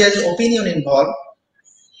 Where there is opinion involved,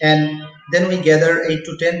 and then we gather 8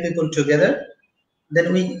 to 10 people together.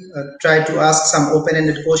 Then we try to ask some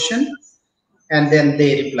open-ended question, and then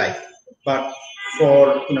they reply. But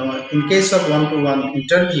for in case of one-to-one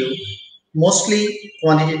interview, mostly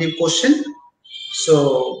quantitative question.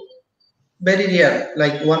 So very rare,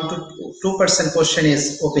 like 1 to 2% question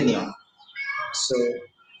is opinion.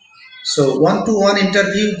 So one-to-one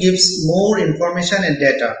interview gives more information and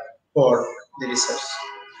data for the research.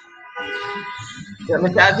 Yeah,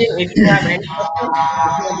 Mr. Azim, if you have any questions,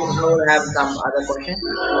 if you will have some other questions.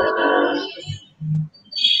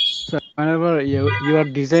 So whenever you are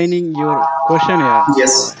designing your questionnaire,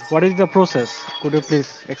 Yes. what is the process? Could you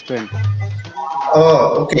please explain?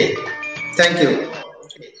 Oh, okay. Thank you.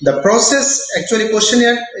 The process, actually,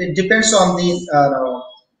 questionnaire, it depends on the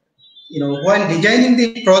while designing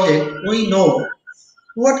the project, we know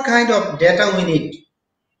what kind of data we need.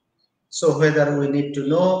 So whether we need to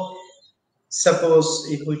know, suppose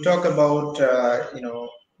if we talk about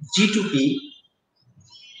G2P,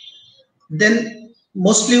 then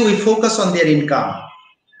mostly we focus on their income,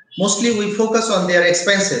 mostly we focus on their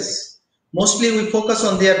expenses, mostly we focus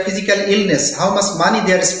on their physical illness, how much money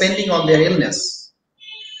they are spending on their illness.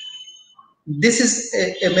 This is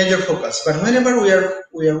a major focus. But whenever we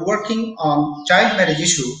are working on child marriage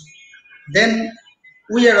issue, then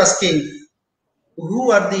we are asking,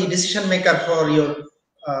 who are the decision maker for your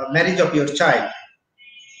marriage of your child?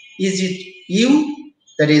 Is it you,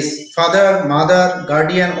 that is father, mother,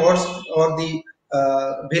 guardian, or the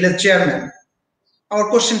village chairman? Our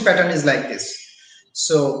question pattern is like this.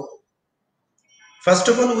 So first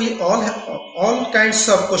of all, we all have all kinds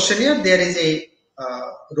of questionnaire. There is a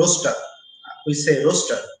roster. We say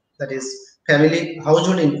roster, that is family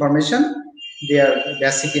household information, their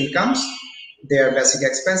basic incomes, their basic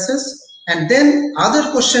expenses, and then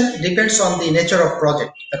other question depends on the nature of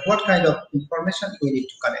project, that what kind of information we need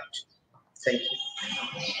to collect. Thank you.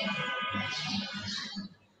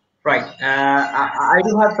 Right. I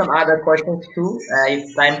do have some other questions too.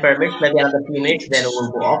 If time permits, maybe another few minutes, then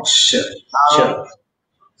we'll go off. Sure. Sure.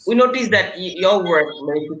 We noticed that your work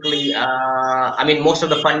basically, I mean, most of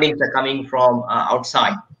the fundings are coming from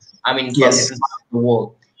outside. I mean, from different parts of the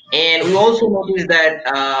world. And we also noticed that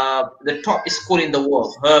the top school in the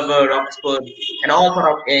world, Harvard, Oxford, and all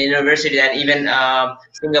sort of universities, and even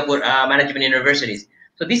Singapore management universities.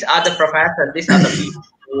 So these are the professors, these are the people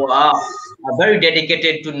who are very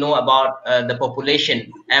dedicated to know about the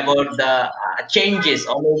population, about the changes,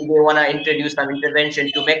 or maybe they want to introduce some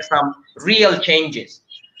intervention to make some real changes.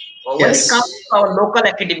 When it comes Yes. to our local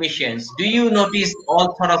academicians, do you notice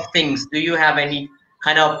all sort of things? Do you have any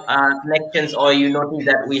kind of connections, or you notice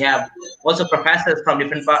that we have also professors from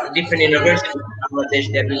different universities in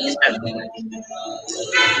Bangladesh that are doing this type of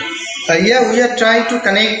work? Yeah, we are trying to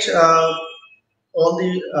connect all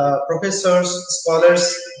the professors, scholars,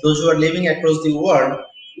 those who are living across the world.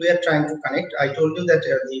 We are trying to connect. I told you that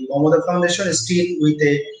the Mohammed Foundation is still with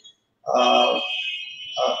a uh,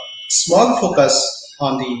 small focus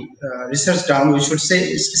on the research down. We should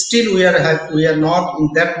say still we are not in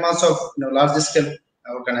that much of large scale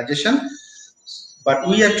organization, but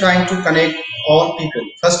we are trying to connect all people.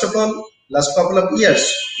 First of all, last couple of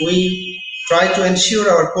years we try to ensure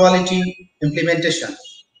our quality implementation.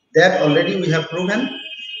 That already we have proven.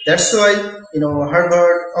 That's why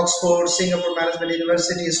Harvard, Oxford, Singapore Management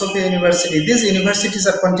University, Sophia University, these universities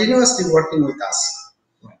are continuously working with us.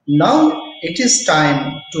 Now it is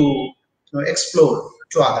time to explore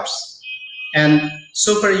to others. And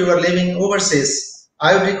so far you are living overseas,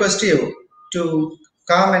 I would request you to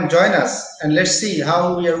come and join us, and let's see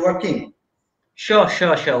how we are working. Sure,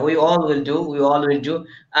 sure, sure. We all will do. We all will do.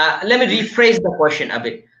 Let me rephrase the question a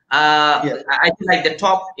bit. Yeah. I feel like the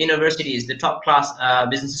top universities, the top class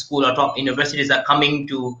business school or top universities are coming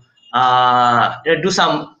to do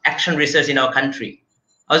some action research in our country.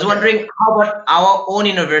 I was wondering, how about our own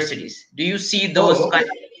universities? Do you see those Oh, kind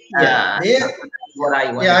okay. of, Yeah, what I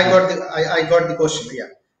yeah, wanted to say? I got the question. Yeah.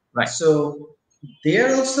 Right. So they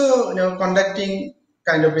are also conducting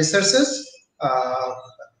kind of researches, uh,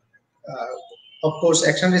 of course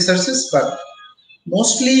action researches, but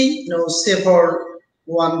mostly say for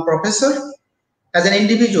one professor as an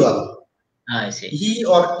individual, I see. he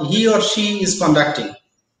or she is conducting.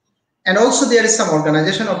 And also there is some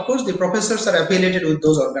organization, of course the professors are affiliated with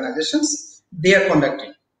those organizations, they are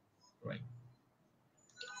conducting. Right.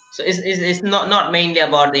 So it's not mainly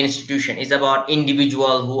about the institution, it's about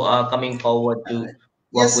individual who are coming forward to work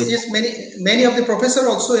Yes, with. yes, many of the professors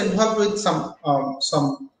also involved with some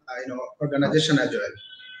organization as well.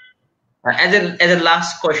 As a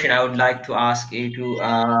last question, I would like to ask you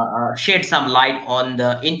to shed some light on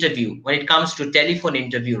the interview when it comes to telephone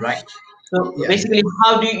interview, right? So Yeah. basically,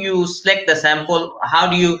 how do you select the sample? How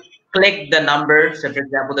do you collect the numbers? So for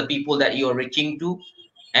example, the people that you are reaching to,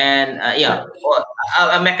 and or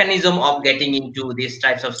a mechanism of getting into these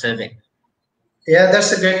types of survey. Yeah,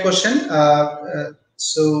 that's a great question.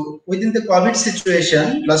 So within the COVID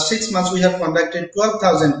situation, last 6 months we have conducted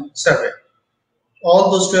 12,000 survey. All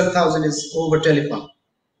those 12,000 is over telephone.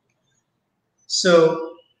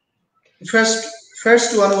 So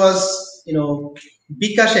first one was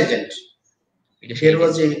𝐵𝐾𝐚 agent. There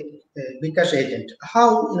was a 𝐵𝐾𝐚 agent. How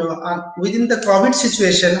within the COVID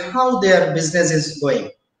situation, how their business is going,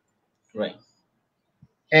 Right.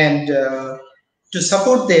 and to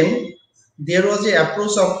support them, there was a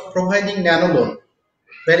approach of providing nano loan,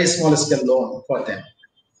 very small scale loan for them.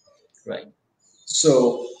 Right.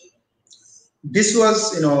 So this was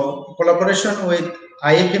collaboration with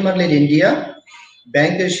IFM Lead India,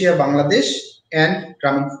 Bank Asia Bangladesh, and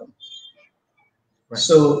Grameen Phone. Right.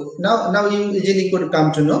 So now you easily could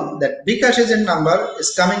come to know that 𝐵𝐾𝐚 agent number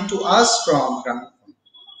is coming to us from Grameen Phone.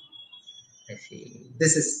 I see.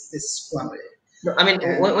 This is one way. No, I mean,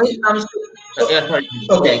 when it comes to sorry.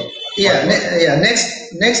 Okay. Yeah.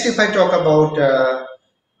 Next, if I talk about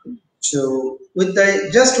so with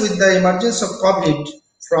the emergence of COVID,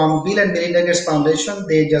 from Bill and Melinda Gates Foundation,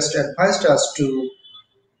 they just advised us to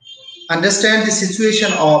understand the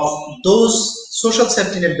situation of those social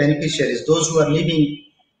safety net beneficiaries, those who are living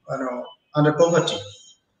under poverty.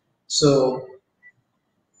 So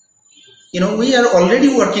we are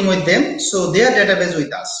already working with them, so their database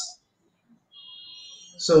with us.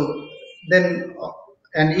 So then,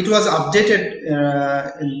 and it was updated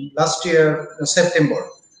in last year September.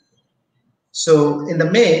 So in the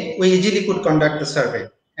May, we easily could conduct the survey,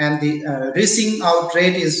 and the reaching out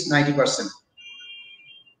rate is 90%.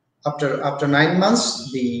 After 9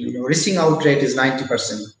 months, the reaching out rate is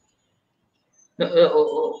 90%.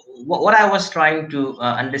 What I was trying to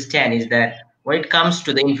understand is that when it comes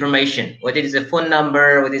to the information, whether it is a phone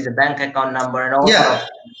number, whether it is a bank account number, and all sort of.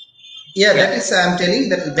 Yeah, that is I'm telling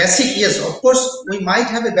that basic. Yes, of course, we might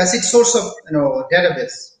have a basic source of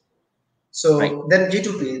database. So right. Then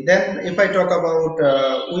G2P. Then if I talk about,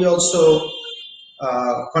 we also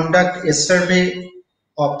conduct a survey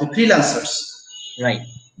of the freelancers. Right.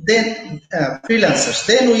 Then freelancers.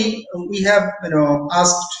 Then we have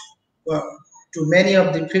asked to many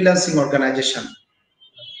of the freelancing organizations,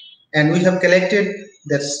 and we have collected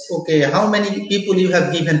that's okay. How many people you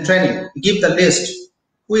have given training? Give the list.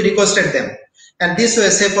 We requested them, and this way,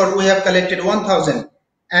 say for we have collected 1,000,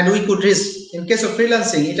 and we could reach. In case of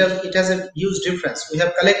freelancing, it has a huge difference. We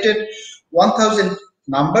have collected 1,000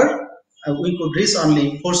 number, and we could reach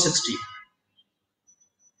only 460.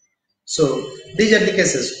 So these are the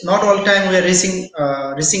cases. Not all time we are reaching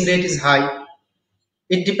rate is high.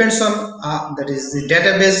 It depends on that is the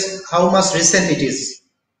database, how much recent it is.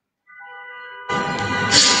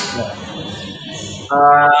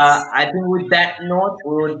 I think with that note,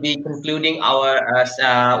 we would be concluding our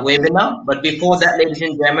webinar. But before that, ladies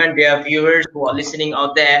and gentlemen, there are viewers who are listening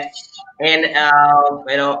out there, and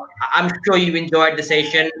I'm sure you enjoyed the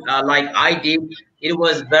session like I did. It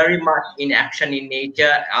was very much in action in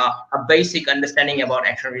nature, a basic understanding about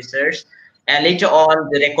action research. And later on,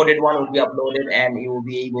 the recorded one will be uploaded, and you will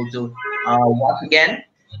be able to watch again.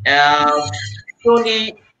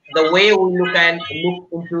 Surely, the way we look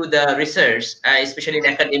into the research, especially in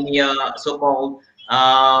academia, so-called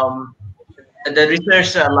the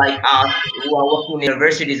research like us who are working in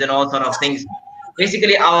universities and all sort of things,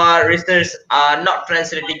 basically our research are not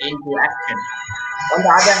translating into action. On the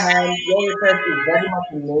other hand, your research is very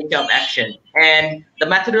much in nature of action, and the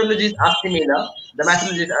methodologies are similar.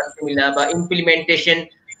 But implementation,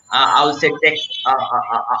 I would say, takes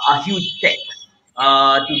a huge step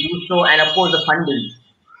to do so, and of course the funding.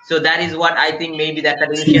 So that is what I think maybe the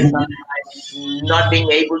academicians sometimes not being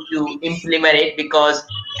able to implement it, because,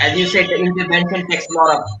 as you said, the intervention takes a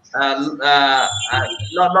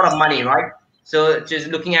lot of money, right? So just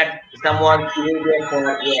looking at someone's behavior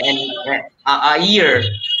for a year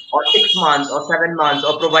or 6 months or 7 months,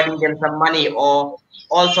 or providing them some money or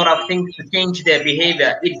all sort of things to change their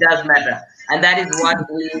behavior, it does matter. And that is what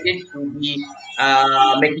we needed to be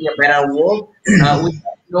making a better world. With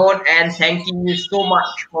that note, and thanking you so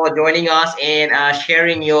much for joining us and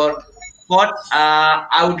sharing your thought.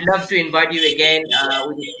 I would love to invite you again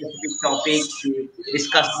with a specific topic to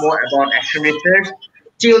discuss more about action research.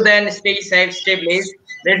 Till then, stay safe, stay blessed.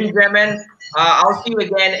 Ladies and gentlemen, I'll see you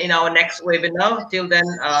again in our next webinar. Till then,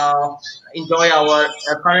 enjoy our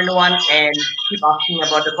current one and keep asking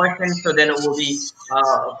about the questions. So then we'll be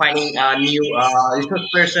finding a new resource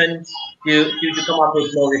person to come up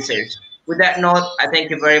with more research. With that note, I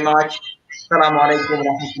thank you very much. Assalamualaikum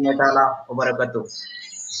warahmatullahi wabarakatuh.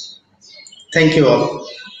 Thank you all.